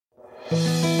You're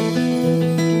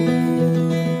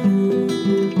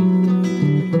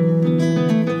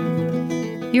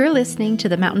listening to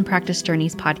the Mountain Practice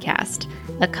Journeys podcast,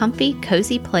 a comfy,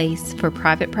 cozy place for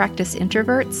private practice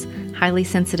introverts, highly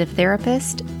sensitive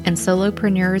therapists, and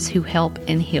solopreneurs who help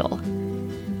and heal.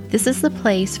 This is the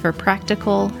place for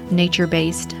practical,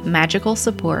 nature-based, magical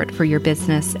support for your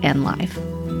business and life.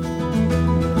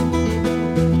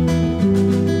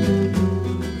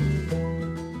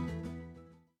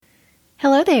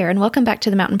 Hello there, and welcome back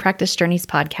to the Mountain Practice Journeys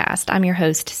podcast. I'm your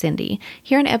host, Cindy.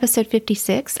 Here in episode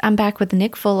 56, I'm back with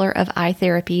Nick Fuller of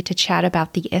iTherapy to chat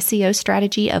about the SEO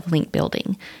strategy of link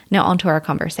building. Now on to our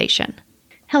conversation.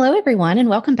 Hello, everyone, and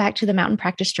welcome back to the Mountain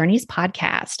Practice Journeys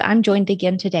podcast. I'm joined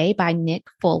again today by Nick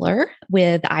Fuller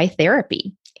with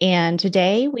iTherapy. And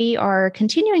today we are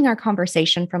continuing our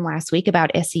conversation from last week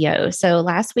about SEO. So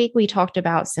last week we talked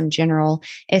about some general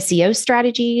SEO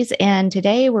strategies, and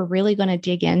today we're really going to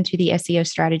dig into the SEO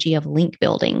strategy of link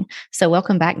building. So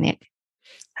welcome back, Nick.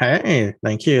 Hey,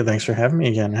 thank you. Thanks for having me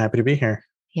again. Happy to be here.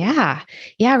 Yeah,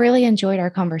 I really enjoyed our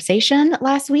conversation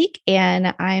last week,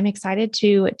 and I'm excited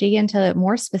to dig into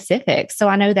more specifics. So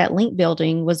I know that link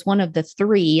building was one of the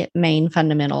three main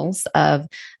fundamentals of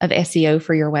SEO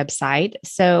for your website.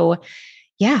 So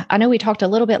yeah, I know we talked a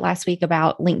little bit last week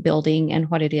about link building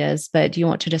and what it is, but do you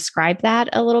want to describe that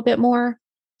a little bit more?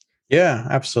 Yeah,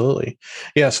 absolutely.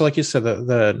 Yeah, so like you said,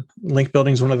 the link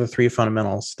building is one of the three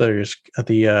fundamentals. There's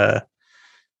the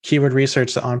keyword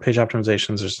research, the on-page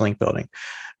optimizations, there's link building.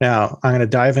 Now, I'm going to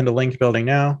dive into link building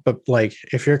now, but like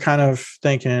if you're kind of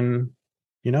thinking,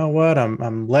 you know what,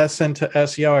 I'm less into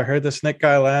SEO. I heard this Nick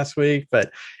guy last week,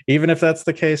 but even if that's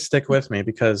the case, stick with me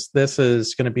because this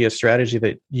is going to be a strategy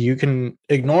that you can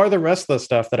ignore the rest of the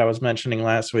stuff that I was mentioning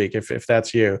last week if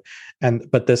that's you.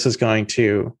 But this is going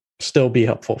to still be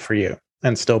helpful for you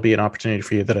and still be an opportunity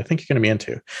for you that I think you're going to be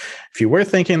into. If you were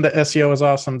thinking that SEO is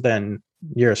awesome, then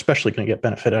you're especially going to get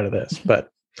benefit out of this. But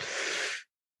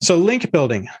so link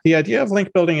building, the idea of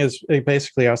link building is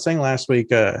basically, I was saying last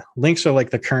week, links are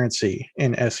like the currency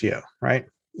in SEO, right?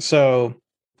 So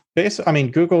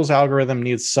Google's algorithm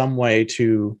needs some way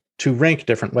to rank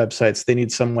different websites. They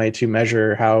need some way to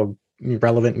measure how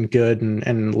relevant and good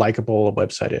and likable a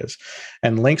website is.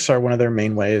 And links are one of their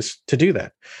main ways to do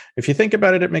that. If you think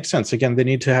about it, it makes sense. Again, they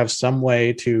need to have some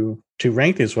way to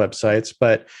rank these websites,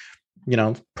 but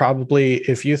probably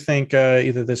if you think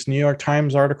either this New York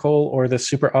Times article or this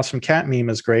super awesome cat meme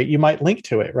is great, you might link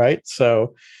to it, right?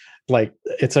 So like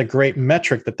it's a great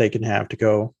metric that they can have to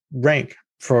go rank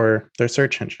for their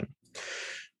search engine.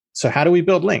 So how do we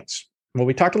build links? Well,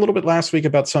 we talked a little bit last week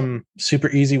about some super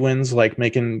easy wins, like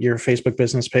making your Facebook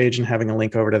business page and having a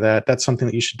link over to that. That's something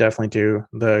that you should definitely do.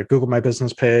 The Google My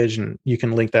Business page, and you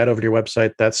can link that over to your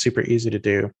website. That's super easy to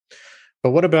do.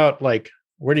 But what about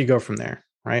where do you go from there,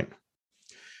 right?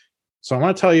 So I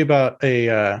want to tell you about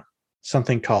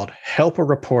something called Help a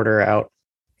Reporter Out,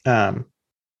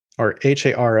 or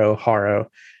Haro,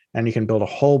 and you can build a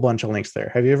whole bunch of links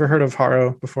there. Have you ever heard of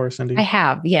Haro before, Cindy? I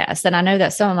have, yes. And I know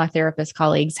that some of my therapist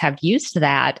colleagues have used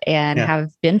that and have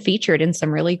been featured in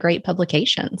some really great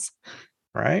publications.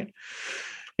 Right?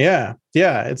 Yeah.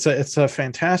 It's a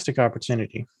fantastic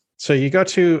opportunity. So you go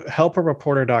to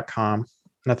helpareporter.com,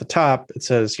 and at the top, it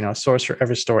says, a source for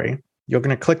every story. You're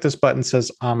going to click this button that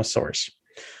says, I'm a source.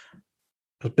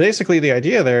 But basically, the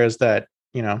idea there is that,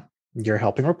 you're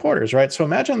helping reporters, right? So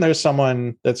imagine there's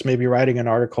someone that's maybe writing an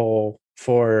article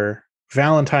for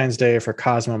Valentine's Day for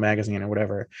Cosmo magazine or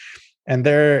whatever. And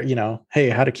they're, hey,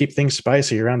 how to keep things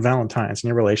spicy around Valentine's in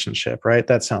your relationship, right?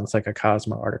 That sounds like a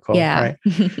Cosmo article, right?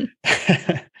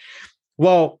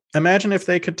 Well, imagine if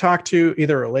they could talk to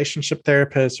either a relationship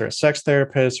therapist or a sex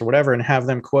therapist or whatever and have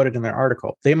them quoted in their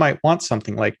article. They might want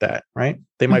something like that, right?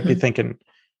 They might be thinking,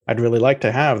 I'd really like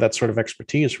to have that sort of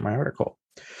expertise for my article.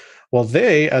 Well,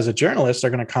 they, as a journalist, are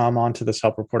going to come onto this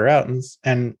Help Reporter Out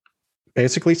and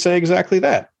basically say exactly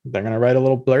that. They're going to write a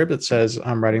little blurb that says,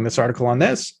 I'm writing this article on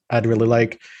this. I'd really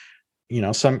like,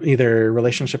 some either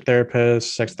relationship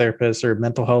therapist, sex therapist, or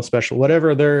mental health specialist,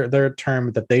 whatever their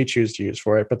term that they choose to use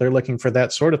for it. But they're looking for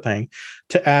that sort of thing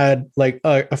to add like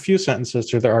a few sentences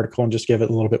to their article and just give it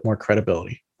a little bit more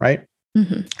credibility, right?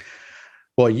 Mm-hmm.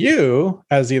 Well, you,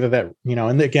 as either that,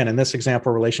 and again, in this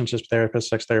example, relationship therapist,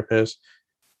 sex therapist,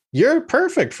 you're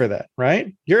perfect for that,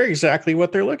 right? You're exactly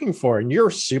what they're looking for. And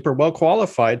you're super well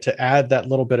qualified to add that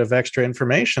little bit of extra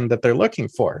information that they're looking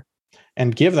for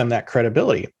and give them that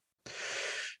credibility.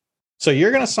 So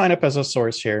you're going to sign up as a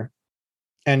source here,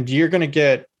 and you're going to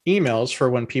get emails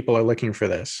for when people are looking for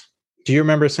this. Do you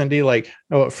remember, Cindy, like,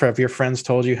 have your friends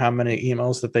told you how many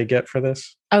emails that they get for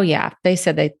this? Oh yeah. They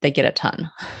said they get a ton.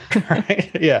 Right?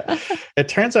 Yeah. It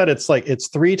turns out it's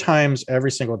 3 times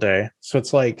every single day. So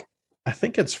it's like, I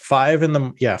think it's 5 in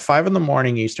the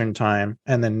morning Eastern time,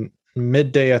 and then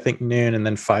midday, I think noon, and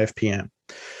then 5 p.m.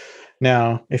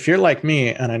 Now, if you're like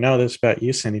me, and I know this about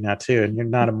you, Cindy, now too, and you're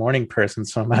not a morning person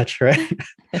so much, right?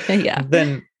 Yeah.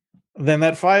 then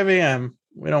that 5 a.m.,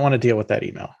 we don't want to deal with that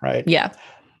email, right? Yeah.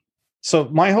 So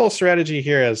my whole strategy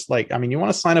here is like, I mean, you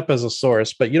want to sign up as a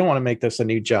source, but you don't want to make this a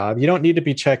new job. You don't need to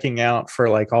be checking out for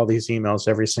like all these emails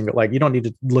every single, like you don't need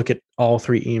to look at all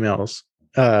 3 emails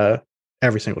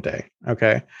every single day.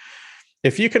 Okay.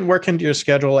 If you can work into your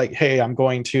schedule, like, hey, I'm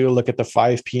going to look at the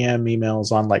 5 p.m.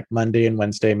 emails on like Monday and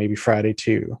Wednesday, maybe Friday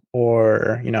too.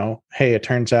 Or, hey, it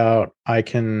turns out I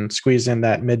can squeeze in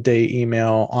that midday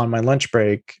email on my lunch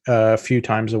break a few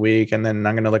times a week. And then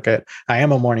I'm going to I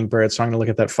am a morning bird, so I'm going to look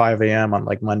at that 5 a.m. on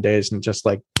like Mondays and just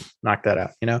like knock that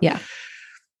out, Yeah.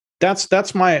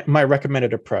 That's my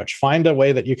recommended approach. Find a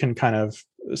way that you can kind of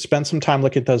spend some time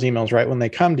looking at those emails right when they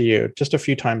come to you, just a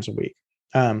few times a week.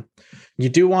 You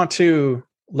do want to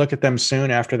look at them soon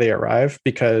after they arrive,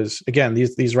 because again,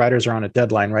 these writers are on a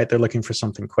deadline, right? They're looking for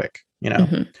something quick,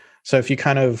 Mm-hmm. So if you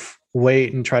kind of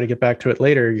wait and try to get back to it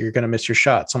later, you're going to miss your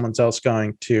shot. Someone's else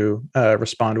going to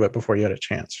respond to it before you had a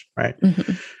chance, right?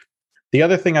 Mm-hmm. The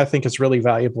other thing I think is really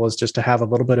valuable is just to have a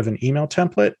little bit of an email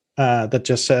template that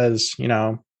just says,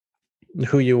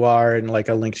 who you are and like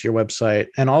a link to your website.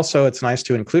 And also it's nice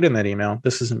to include in that email.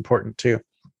 This is important too.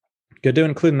 Good to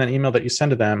include in that email that you send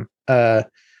to them.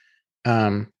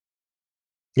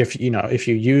 If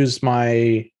you use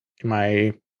my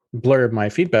blurb, my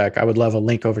feedback, I would love a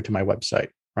link over to my website,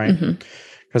 right?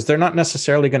 Because they're not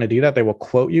necessarily going to do that. They will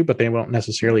quote you, but they won't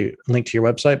necessarily link to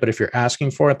your website. But if you're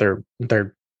asking for it, they're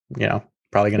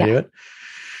probably going to do it.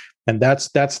 And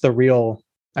that's the real.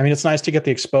 I mean, it's nice to get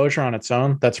the exposure on its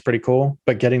own. That's pretty cool.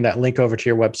 But getting that link over to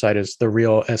your website is the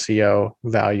real SEO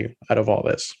value out of all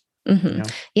this. Mm-hmm.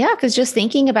 Yeah, because just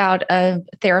thinking about a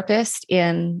therapist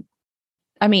in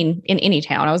any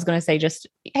town, I was going to say just,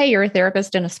 hey, you're a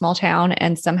therapist in a small town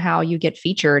and somehow you get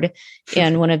featured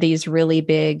in one of these really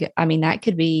big, that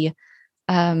could be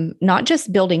not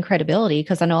just building credibility,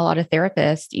 because I know a lot of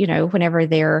therapists, whenever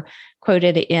they're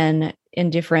quoted in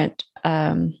different,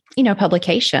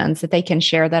 publications, that they can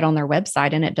share that on their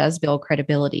website, and it does build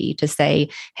credibility to say,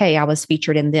 hey, I was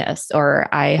featured in this, or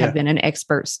I have been an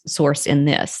expert source in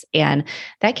this. And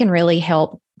that can really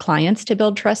help clients to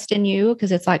build trust in you,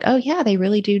 because it's like, oh yeah, they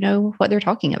really do know what they're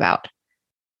talking about.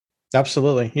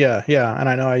 Absolutely. Yeah. Yeah. And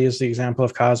I know I use the example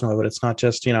of Cosmo, but it's not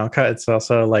just, it's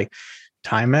also like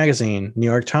Time Magazine, New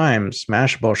York Times,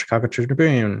 Mashable, Chicago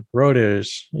Tribune,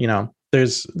 Reuters,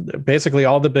 there's basically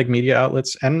all the big media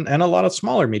outlets and a lot of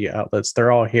smaller media outlets. They're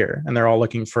all here and they're all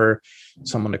looking for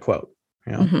someone to quote.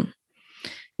 Mm-hmm.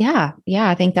 Yeah. Yeah.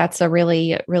 I think that's a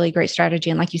really, really great strategy.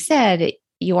 And like you said,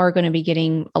 you are going to be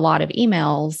getting a lot of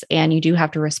emails and you do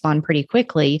have to respond pretty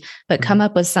quickly, but come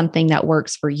up with something that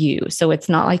works for you. So it's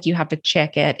not like you have to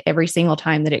check it every single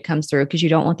time that it comes through, because you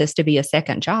don't want this to be a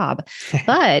second job.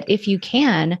 But if you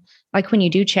can, like when you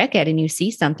do check it and you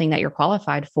see something that you're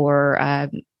qualified for,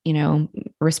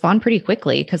 respond pretty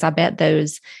quickly, because I bet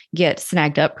those get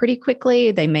snagged up pretty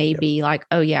quickly. They may be like,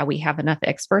 oh yeah, we have enough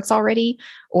experts already.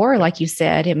 Or like you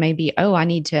said, it may be, oh, I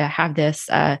need to have this,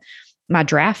 my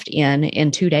draft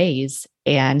in 2 days.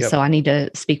 And so I need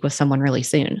to speak with someone really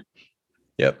soon.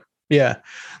 Yep. Yeah.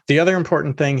 The other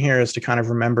important thing here is to kind of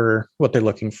remember what they're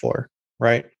looking for,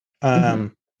 right?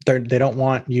 They don't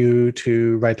want you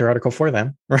to write their article for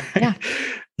them, right? Yeah.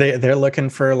 They're looking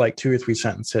for like 2 or 3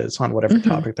 sentences on whatever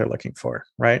topic they're looking for,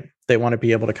 right? They want to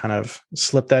be able to kind of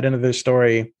slip that into their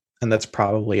story, and that's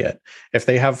probably it. If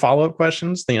they have follow-up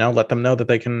questions, let them know that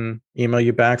they can email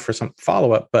you back for some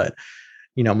follow-up. But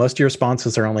most of your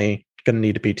responses are only going to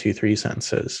need to be 2-3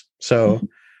 sentences. So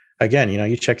again,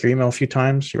 you check your email a few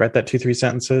times, you write that 2-3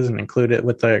 sentences and include it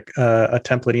with a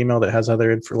template email that has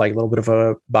other for like a little bit of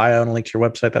a bio and a link to your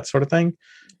website, that sort of thing.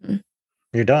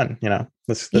 You're done.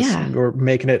 We're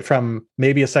making it from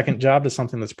maybe a second job to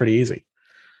something that's pretty easy.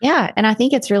 Yeah. And I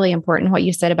think it's really important what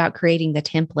you said about creating the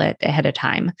template ahead of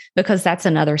time, because that's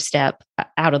another step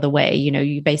out of the way.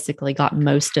 You basically got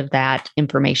most of that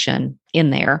information in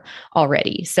there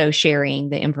already. So sharing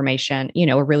the information,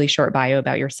 a really short bio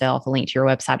about yourself, a link to your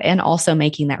website, and also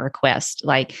making that request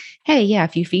like, hey, yeah,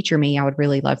 if you feature me, I would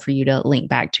really love for you to link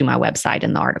back to my website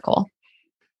in the article.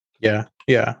 Yeah.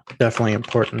 Yeah. Definitely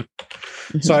important.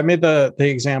 So I made the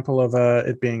example of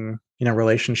it being,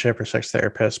 relationship or sex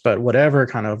therapist, but whatever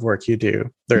kind of work you do,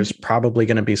 there's probably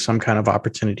going to be some kind of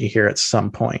opportunity here at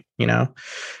some point,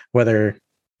 whether,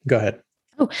 go ahead.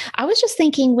 Oh, I was just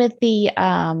thinking with the,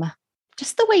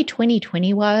 just the way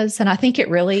 2020 was, and I think it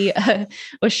really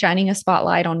was shining a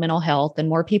spotlight on mental health, and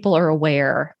more people are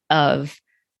aware of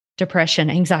depression,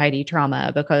 anxiety,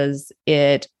 trauma, because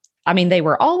they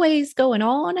were always going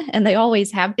on and they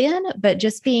always have been, but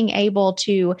just being able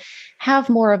to have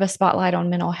more of a spotlight on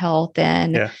mental health.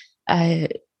 And, I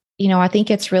think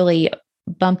it's really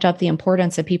bumped up the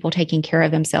importance of people taking care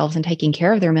of themselves and taking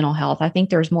care of their mental health. I think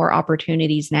there's more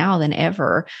opportunities now than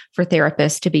ever for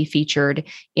therapists to be featured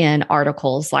in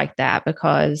articles like that,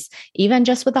 because even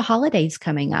just with the holidays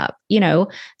coming up,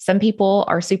 some people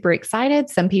are super excited.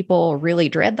 Some people really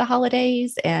dread the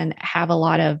holidays and have a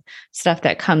lot of stuff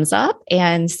that comes up.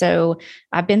 And so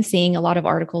I've been seeing a lot of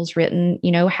articles written,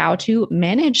 how to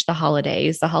manage the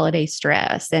holidays, the holiday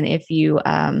stress. And if you,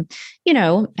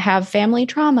 have family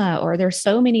trauma, or there's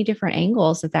so many different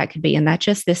angles that could be. And that's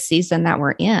just this season that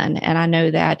we're in. And I know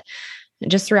that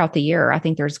just throughout the year, I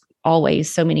think there's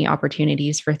always so many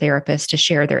opportunities for therapists to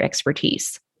share their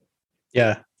expertise.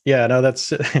 Yeah. Yeah. No,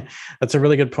 that's a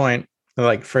really good point.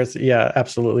 Like first, yeah,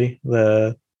 absolutely.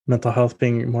 The mental health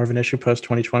being more of an issue post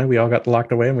 2020, we all got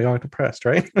locked away and we all got depressed,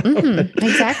 right?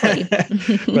 Exactly.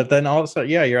 But then also,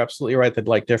 yeah, you're absolutely right that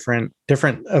like different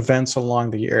events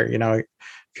along the year,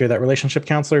 if you're that relationship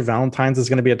counselor, Valentine's is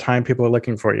going to be a time people are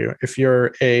looking for you. If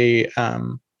you're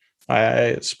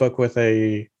I spoke with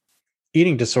a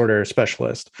eating disorder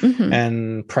specialist,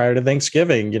 and prior to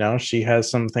Thanksgiving, she has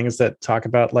some things that talk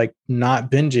about like not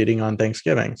binge eating on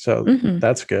Thanksgiving. So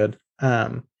that's good.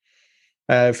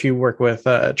 If you work with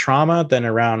trauma, then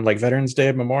around like Veterans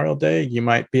Day, Memorial Day, you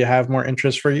might have more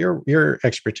interest for your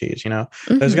expertise.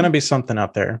 There's going to be something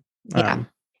out there. Yeah.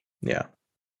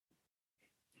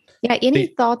 Any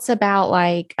thoughts about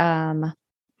like,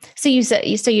 so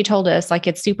you told us like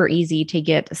it's super easy to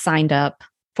get signed up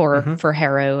for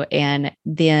HARO, and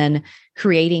then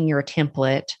creating your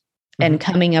template and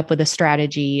coming up with a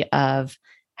strategy of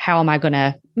how am I going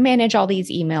to manage all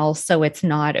these emails so it's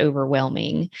not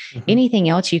overwhelming? Anything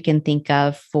else you can think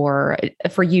of for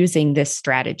using this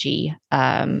strategy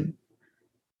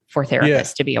for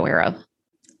therapists to be aware of?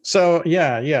 So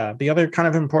the other kind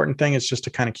of important thing is just to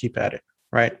kind of keep at it,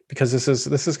 right? Because this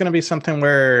is going to be something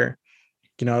where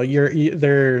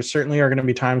there certainly are going to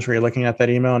be times where you're looking at that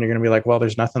email and you're going to be like, well,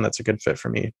 there's nothing that's a good fit for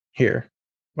me here.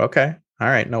 Okay. All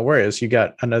right. No worries. You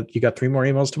got 3 more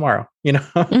emails tomorrow,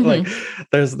 like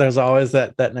there's always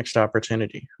that next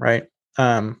opportunity. Right.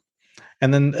 And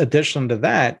then addition to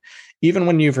that, even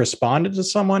when you've responded to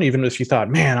someone, even if you thought,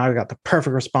 man, I got the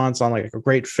perfect response, I'm like a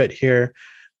great fit here,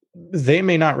 they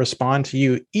may not respond to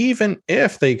you, even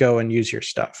if they go and use your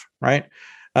stuff. Right.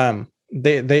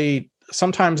 They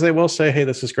sometimes they will say, hey,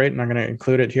 this is great, and I'm going to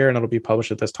include it here and it'll be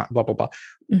published at this time, blah, blah, blah.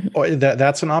 Or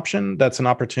that's an option. That's an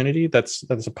opportunity. That's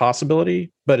a possibility,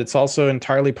 but it's also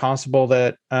entirely possible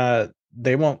that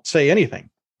they won't say anything,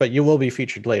 but you will be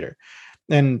featured later.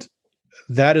 And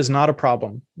that is not a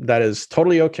problem. That is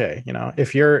totally okay.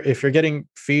 If you're getting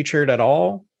featured at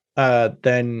all,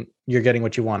 then you're getting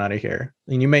what you want out of here.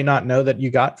 And you may not know that you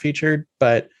got featured,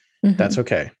 but that's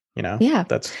okay.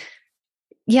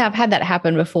 Yeah, I've had that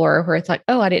happen before where it's like,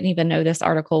 oh, I didn't even know this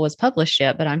article was published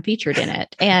yet, but I'm featured in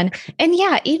it. And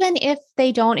yeah, even if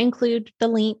they don't include the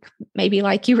link, maybe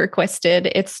like you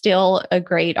requested, it's still a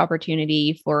great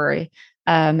opportunity for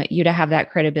you to have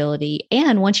that credibility.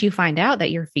 And once you find out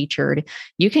that you're featured,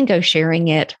 you can go sharing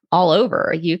it all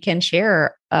over. You can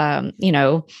share,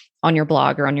 on your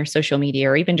blog or on your social media,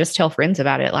 or even just tell friends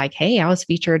about it. Like, hey, I was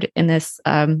featured in this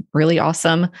really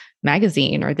awesome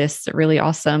magazine or this really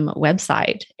awesome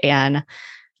website. And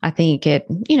I think it,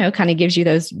 kind of gives you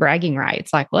those bragging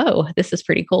rights. Like, whoa, this is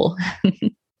pretty cool.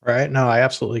 Right. No, I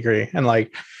absolutely agree. And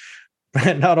like,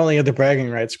 not only are the bragging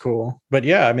rights cool, but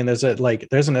yeah, I mean, there's an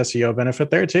SEO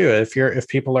benefit there too. If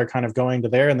people are kind of going to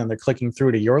there and then they're clicking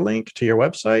through to your link to your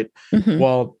website,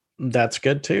 well, that's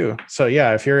good too. So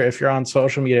yeah, if you're on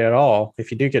social media at all,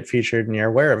 if you do get featured and you're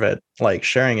aware of it, like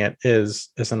sharing it is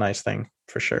a nice thing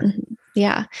for sure.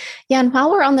 Yeah. And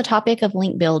while we're on the topic of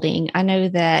link building, I know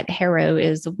that HARO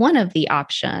is one of the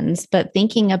options, but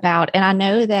thinking about, and I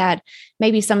know that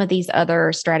maybe some of these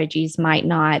other strategies might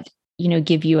not,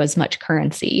 give you as much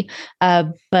currency.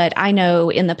 But I know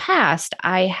in the past,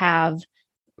 I have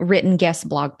written guest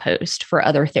blog posts for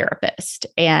other therapists,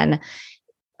 and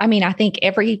I mean, I think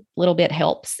every little bit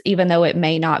helps, even though it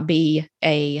may not be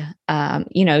a,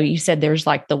 you said there's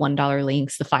like the $1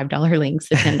 links, the $5 links,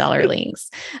 the $10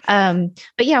 links.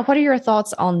 But yeah, what are your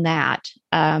thoughts on that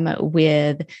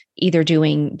with either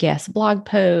doing guest blog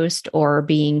post or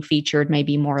being featured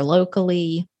maybe more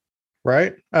locally?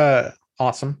 Right.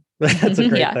 Awesome. That's a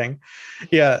great thing.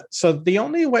 Yeah. So the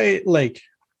only way, like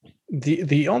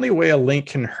the only way a link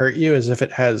can hurt you is if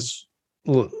it has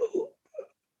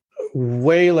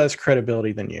way less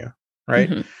credibility than you. Right.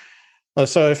 Mm-hmm.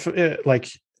 So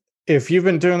if you've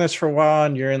been doing this for a while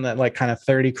and you're in that like kind of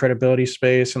 30 credibility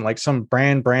space and like some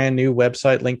brand new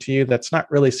website linked to you, that's not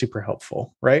really super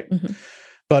helpful. Right. Mm-hmm.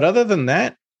 But other than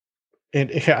that,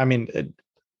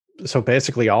 so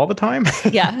basically all the time,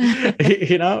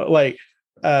 like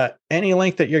any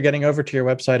link that you're getting over to your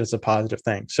website is a positive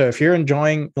thing. So if you're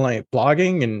enjoying like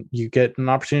blogging and you get an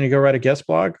opportunity to go write a guest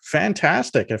blog,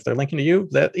 fantastic. If they're linking to you,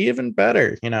 that even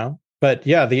better, But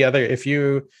yeah,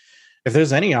 if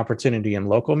there's any opportunity in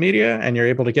local media and you're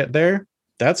able to get there,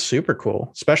 that's super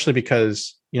cool, especially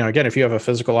because, again, if you have a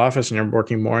physical office and you're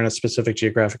working more in a specific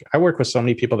geographic, I work with so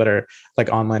many people that are like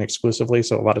online exclusively.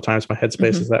 So a lot of times my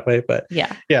headspace is that way. But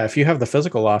yeah, if you have the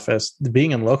physical office,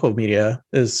 being in local media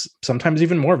is sometimes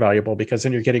even more valuable because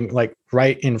then you're getting like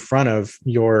right in front of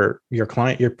your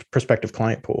client, your prospective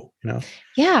client pool,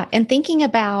 Yeah. And thinking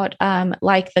about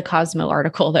like the Cosmo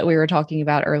article that we were talking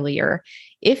about earlier,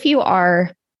 if you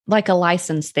are like a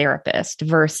licensed therapist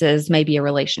versus maybe a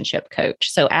relationship coach.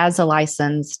 So as a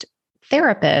licensed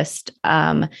therapist,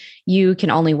 you can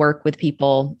only work with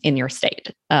people in your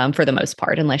state for the most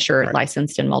part, unless you're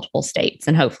licensed in multiple states.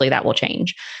 And hopefully that will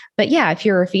change. But yeah, if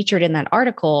you're featured in that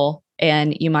article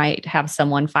and you might have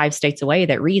someone 5 states away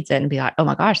that reads it and be like, oh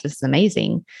my gosh, this is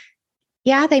amazing.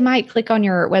 Yeah, they might click on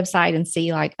your website and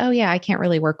see like, oh yeah, I can't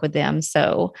really work with them.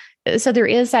 So there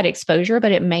is that exposure,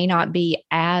 but it may not be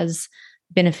as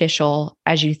beneficial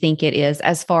as you think it is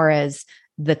as far as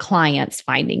the clients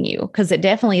finding you, because it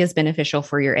definitely is beneficial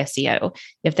for your SEO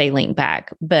if they link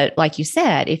back. But like you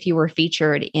said, if you were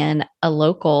featured in a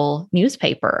local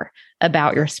newspaper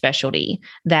about your specialty,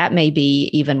 that may be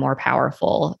even more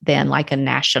powerful than like a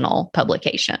national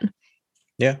publication.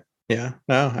 Yeah. Yeah,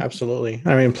 no, absolutely.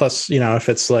 I mean, plus, if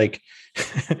it's like,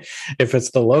 if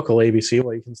it's the local ABC,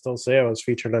 well, you can still say I was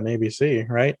featured on ABC,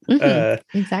 right?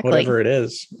 Mm-hmm. Exactly. Whatever it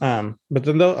is. But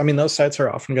then those sites are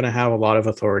often going to have a lot of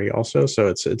authority also. So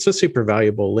it's a super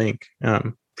valuable link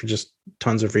for just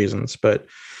tons of reasons. But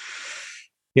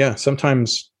yeah,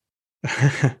 sometimes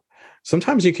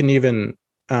you can even,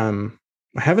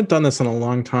 I haven't done this in a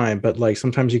long time, but like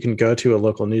sometimes you can go to a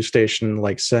local news station,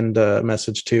 like send a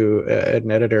message to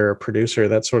an editor or producer,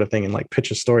 that sort of thing, and like pitch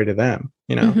a story to them,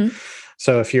 Mm-hmm.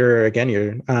 So if you're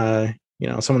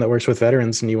someone that works with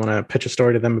veterans and you want to pitch a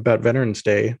story to them about Veterans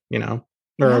Day, or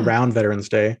around Veterans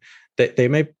Day, they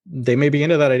may be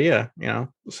into that idea,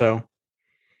 so.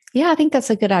 Yeah, I think that's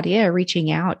a good idea,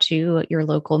 reaching out to your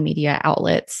local media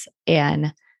outlets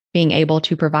and being able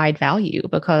to provide value,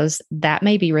 because that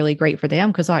may be really great for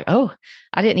them. Because like, oh,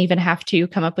 I didn't even have to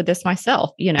come up with this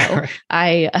myself. This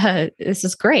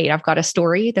is great. I've got a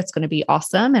story that's going to be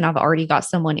awesome, and I've already got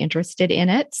someone interested in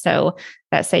it. So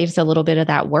that saves a little bit of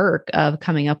that work of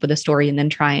coming up with a story and then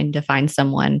trying to find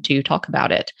someone to talk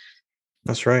about it.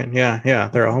 That's right. Yeah. Yeah.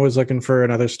 They're always looking for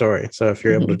another story. So if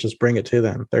you're able to just bring it to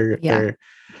them, they're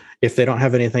if they don't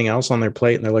have anything else on their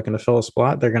plate and they're looking to fill a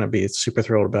spot, they're going to be super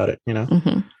thrilled about it,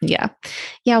 Mm-hmm. Yeah.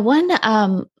 Yeah. One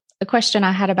a question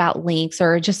I had about links,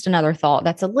 or just another thought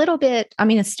that's a little bit,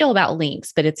 it's still about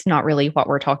links, but it's not really what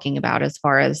we're talking about as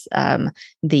far as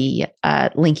the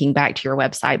linking back to your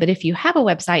website. But if you have a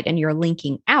website and you're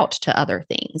linking out to other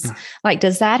things, like,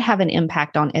 does that have an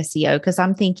impact on SEO? Because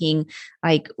I'm thinking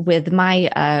like with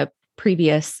my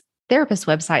previous therapist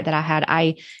website that I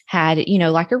had,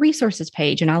 like a resources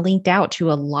page, and I linked out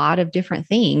to a lot of different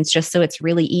things just so it's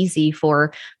really easy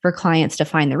for clients to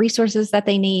find the resources that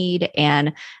they need.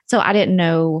 And so I didn't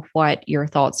know what your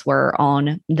thoughts were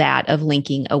on that, of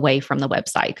linking away from the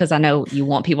website, because I know you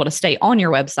want people to stay on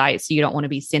your website, so you don't want to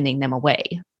be sending them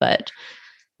away, but.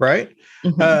 Right.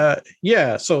 Mm-hmm.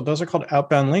 Yeah. So those are called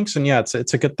outbound links, and yeah,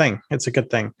 it's a good thing. It's a good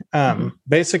thing.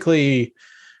 Basically,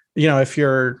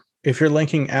 if you're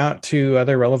linking out to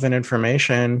other relevant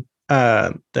information,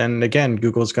 then again,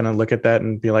 Google's going to look at that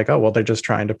and be like, oh, well, they're just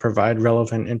trying to provide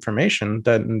relevant information.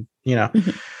 Then,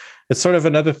 it's sort of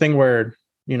another thing where,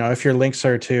 if your links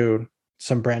are to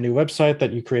some brand new website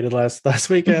that you created last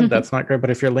weekend, that's not great. But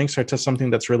if your links are to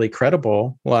something that's really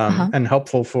credible and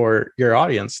helpful for your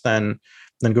audience, then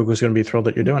Google's going to be thrilled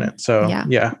that you're doing it. So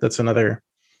yeah, that's another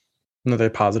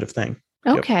positive thing.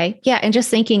 Yep. Okay. Yeah. And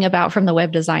just thinking about from the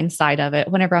web design side of it,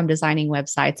 whenever I'm designing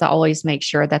websites, I always make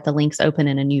sure that the links open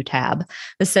in a new tab.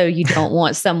 So you don't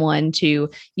want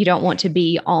you don't want to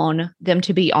be on them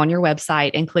to be on your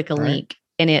website and click a Right. link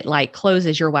and it like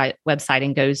closes your website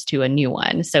and goes to a new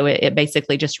one. So it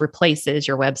basically just replaces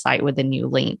your website with a new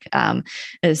link.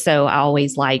 So I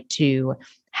always like to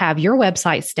have your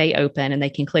website stay open and they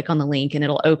can click on the link and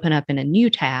it'll open up in a new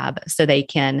tab so they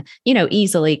can,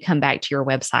 easily come back to your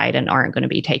website and aren't going to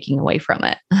be taking away from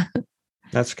it.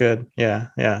 That's good. Yeah.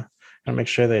 Yeah. And make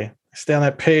sure they stay on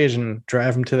that page and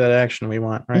drive them to that action we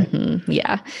want. Right.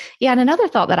 Yeah. Yeah. And another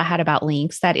thought that I had about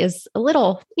links that is a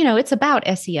little, it's about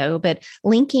SEO, but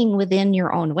linking within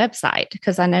your own website.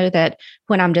 Because I know that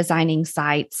when I'm designing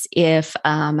sites, if,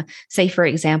 say, for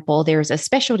example, there's a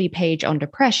specialty page on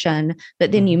depression,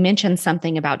 but then you mention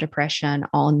something about depression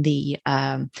on the,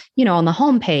 on the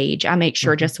home page, I make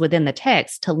sure just within the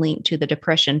text to link to the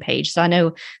depression page. So I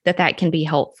know that can be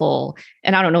helpful.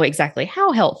 And I don't know exactly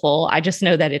how helpful. I just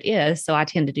know that it is. So I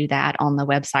tend to do that on the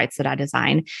websites that I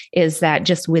design, is that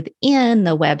just within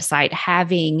the website,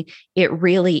 having it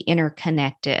really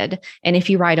interconnected. And if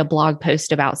you write a blog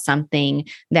post about something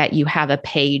that you have a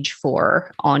page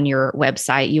for on your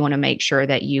website, you want to make sure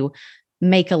that you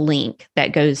make a link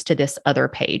that goes to this other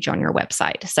page on your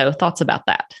website. So thoughts about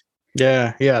that?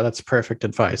 Yeah. Yeah. That's perfect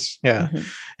advice. Yeah.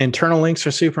 Internal links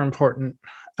are super important.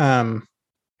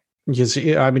 Because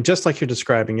I mean, just like you're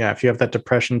describing, yeah, if you have that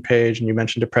depression page and you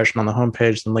mentioned depression on the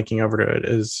homepage, then linking over to it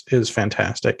is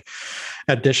fantastic.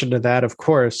 In addition to that, of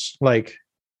course, like,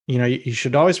 you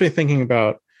should always be thinking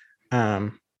about,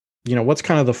 what's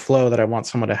kind of the flow that I want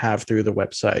someone to have through the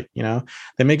website.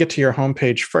 They may get to your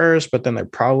homepage first, but then they're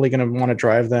probably going to want to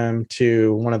drive them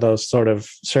to one of those sort of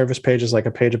service pages, like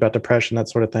a page about depression, that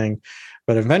sort of thing.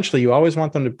 But eventually, you always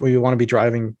want you want to be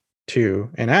driving to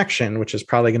an action, which is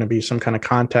probably going to be some kind of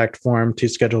contact form to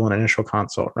schedule an initial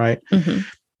consult, right?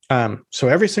 So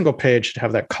every single page should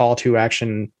have that call to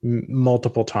action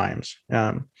multiple times.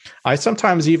 I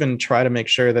sometimes even try to make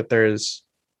sure that there's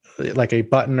like a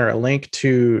button or a link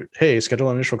to, hey, schedule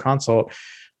an initial consult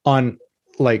on,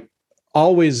 like,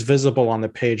 always visible on the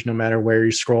page, no matter where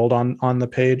you scrolled on the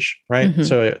page, right?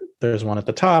 So there's one at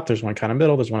the top, there's one kind of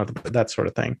middle, there's one at that sort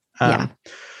of thing.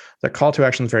 The call to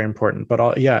action is very important. But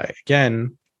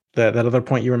again, that other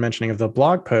point you were mentioning of the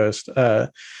blog post,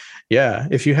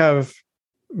 if you have,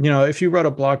 if you wrote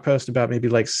a blog post about maybe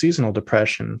like seasonal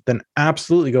depression, then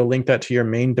absolutely go link that to your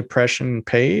main depression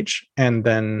page and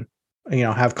then,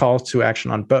 have calls to action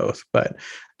on both. But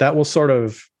that will sort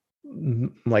of,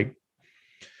 like,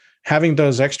 having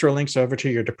those extra links over to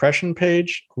your depression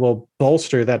page will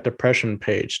bolster that depression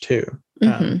page too.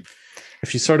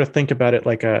 If you sort of think about it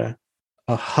like a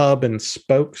hub and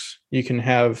spokes, you can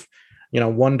have,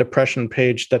 one depression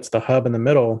page that's the hub in the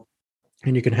middle,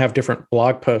 and you can have different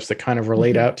blog posts that kind of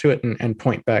relate out to it and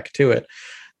point back to it.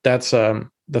 That's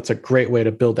a great way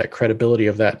to build that credibility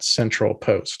of that central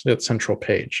post, that central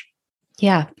page.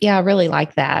 Yeah. Yeah. I really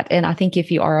like that. And I think if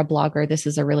you are a blogger, this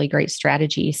is a really great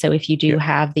strategy. So if you do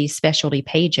have these specialty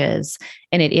pages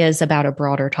and it is about a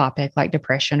broader topic like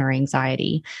depression or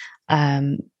anxiety,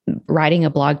 writing a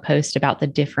blog post about the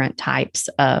different types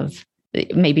of,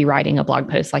 maybe writing a blog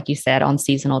post, like you said, on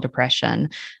seasonal depression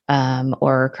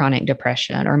or chronic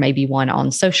depression, or maybe one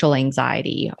on social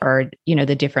anxiety, or,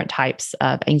 the different types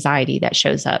of anxiety that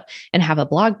shows up, and have a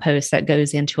blog post that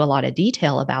goes into a lot of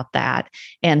detail about that.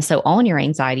 And so on your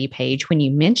anxiety page, when you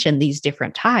mention these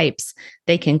different types,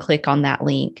 they can click on that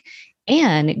link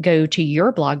and go to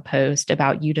your blog post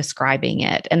about you describing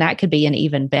it. And that could be an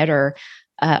even better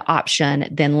option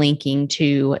than linking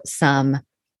to some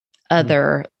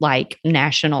other like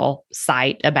national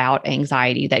site about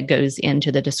anxiety that goes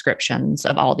into the descriptions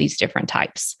of all these different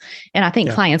types. And I think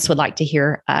clients would like to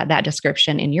hear that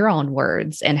description in your own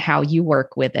words and how you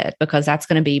work with it, because that's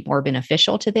going to be more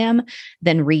beneficial to them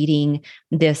than reading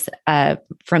this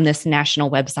from this national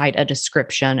website, a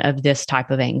description of this type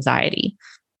of anxiety.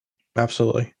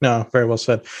 Absolutely. No, very well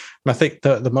said. I think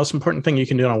the most important thing you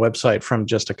can do on a website from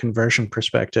just a conversion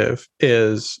perspective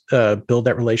is build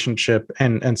that relationship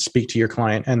and speak to your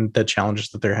client and the challenges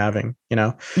that they're having.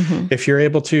 If you're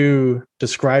able to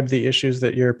describe the issues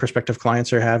that your prospective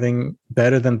clients are having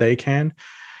better than they can,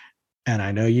 and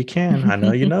I know you can, I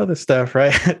know you know this stuff,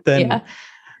 right?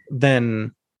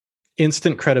 Then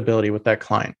instant credibility with that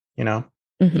client.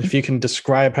 If you can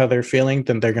describe how they're feeling,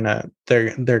 then they're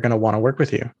gonna want to work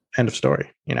with you. End of story.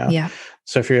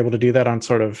 So if you're able to do that on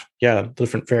sort of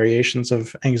different variations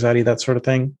of anxiety, that sort of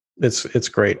thing, it's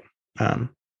great. And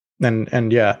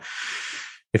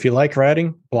if you like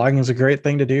writing, blogging is a great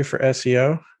thing to do for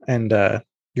SEO. And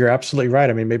you're absolutely right.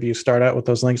 I mean, maybe you start out with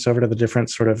those links over to the different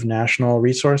sort of national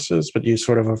resources, but you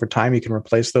sort of over time, you can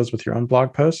replace those with your own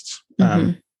blog posts.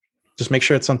 Just make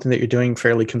sure it's something that you're doing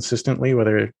fairly consistently,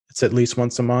 whether it's at least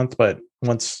once a month, but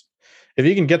if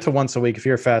you can get to once a week, if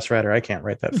you're a fast writer, I can't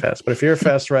write that fast, but if you're a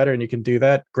fast writer and you can do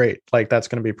that, great. Like that's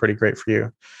going to be pretty great for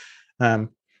you.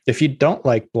 If you don't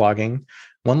like blogging,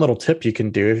 one little tip you can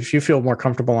do, if you feel more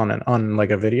comfortable on like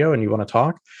a video and you want to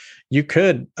talk, you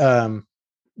could,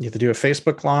 either do a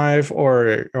Facebook Live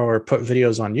or put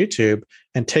videos on YouTube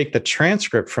and take the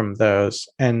transcript from those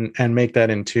and make that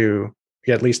into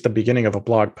at least the beginning of a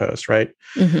blog post, right?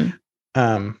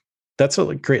 That's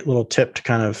a great little tip to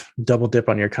kind of double dip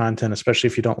on your content, especially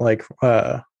if you don't like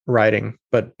writing.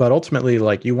 But ultimately,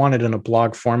 like you want it in a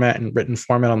blog format and written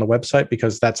format on the website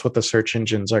because that's what the search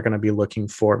engines are going to be looking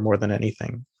for more than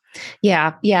anything.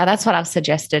 Yeah. That's what I've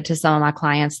suggested to some of my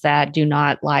clients that do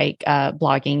not like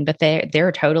blogging, but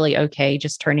they're totally okay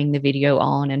just turning the video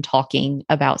on and talking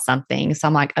about something. So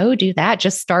I'm like, oh, do that.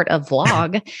 Just start a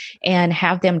vlog and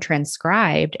have them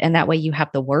transcribed. And that way you have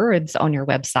the words on your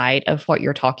website of what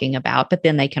you're talking about, but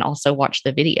then they can also watch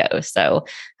the video. So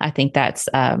I think that's,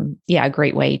 a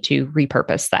great way to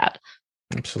repurpose that.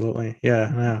 Absolutely.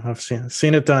 Yeah. I've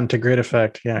seen it done to great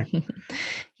effect. Yeah.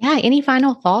 Yeah. Any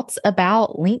final thoughts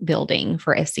about link building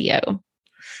for SEO?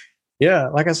 Yeah.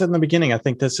 Like I said in the beginning, I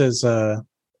think this is,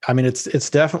 it's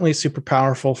definitely super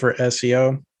powerful for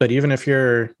SEO, but even if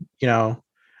you're,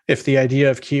 if the idea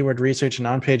of keyword research and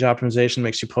on-page optimization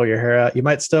makes you pull your hair out, you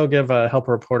might still give a Help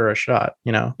a Reporter a shot,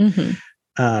 you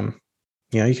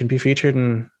can be featured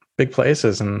in big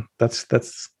places and that's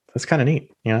kind of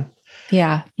neat,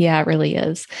 Yeah, it really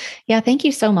is. Yeah, thank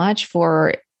you so much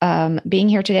for being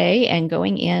here today and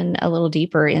going in a little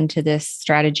deeper into this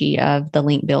strategy of the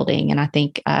link building. And I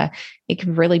think it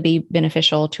can really be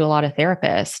beneficial to a lot of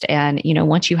therapists. And,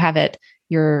 once you have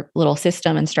your little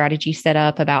system and strategy set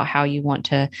up about how you want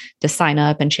to sign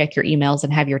up and check your emails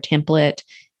and have your template,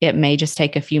 it may just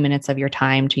take a few minutes of your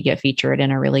time to get featured in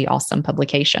a really awesome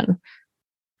publication.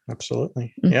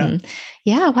 Absolutely. Yeah.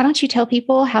 Yeah. Why don't you tell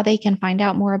people how they can find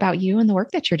out more about you and the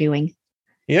work that you're doing?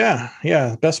 Yeah.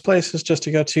 The best place is just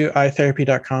to go to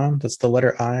itherapy.com. That's the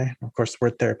letter I, of course, the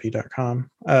word therapy.com.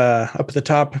 Up at the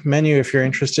top menu, if you're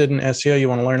interested in SEO, you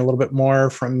want to learn a little bit more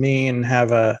from me and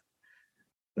have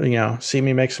see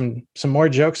me make some more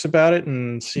jokes about it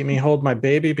and see me hold my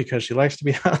baby because she likes to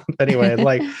be anyway,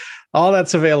 like all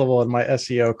that's available in my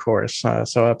SEO course.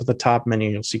 So up at the top menu,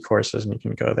 you'll see courses and you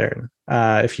can go there.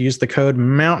 If you use the code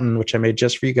MOUNTAIN, which I made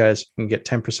just for you guys, you can get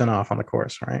 10% off on the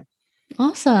course. All right.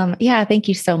 Awesome. Yeah. Thank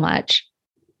you so much.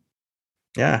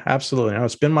 Yeah, absolutely. No,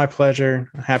 it's been my pleasure.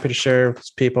 I'm happy to share with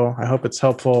people. I hope it's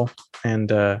helpful. And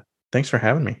thanks for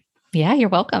having me. Yeah, you're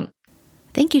welcome.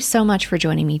 Thank you so much for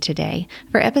joining me today.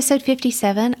 For episode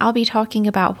 57, I'll be talking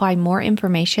about why more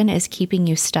information is keeping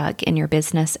you stuck in your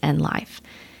business and life.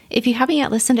 If you haven't yet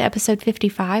listened to episode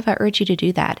 55, I urge you to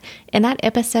do that. In that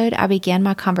episode, I began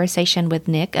my conversation with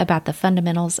Nick about the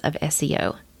fundamentals of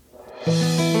SEO.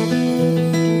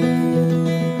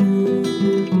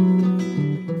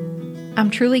 I'm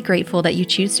truly grateful that you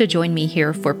choose to join me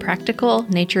here for practical,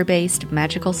 nature-based,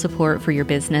 magical support for your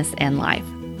business and life.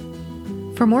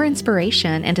 For more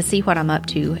inspiration and to see what I'm up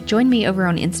to, join me over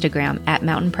on Instagram at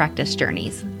Mountain Practice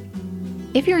Journeys.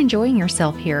 If you're enjoying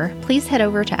yourself here, please head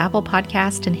over to Apple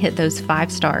Podcast and hit those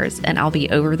 5 stars, and I'll be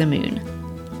over the moon.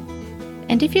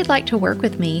 And if you'd like to work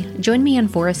with me, join me in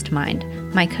Forest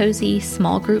Mind, my cozy,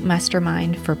 small group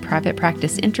mastermind for private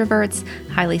practice introverts,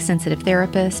 highly sensitive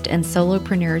therapists, and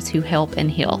solopreneurs who help and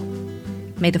heal.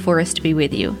 May the forest be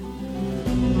with you.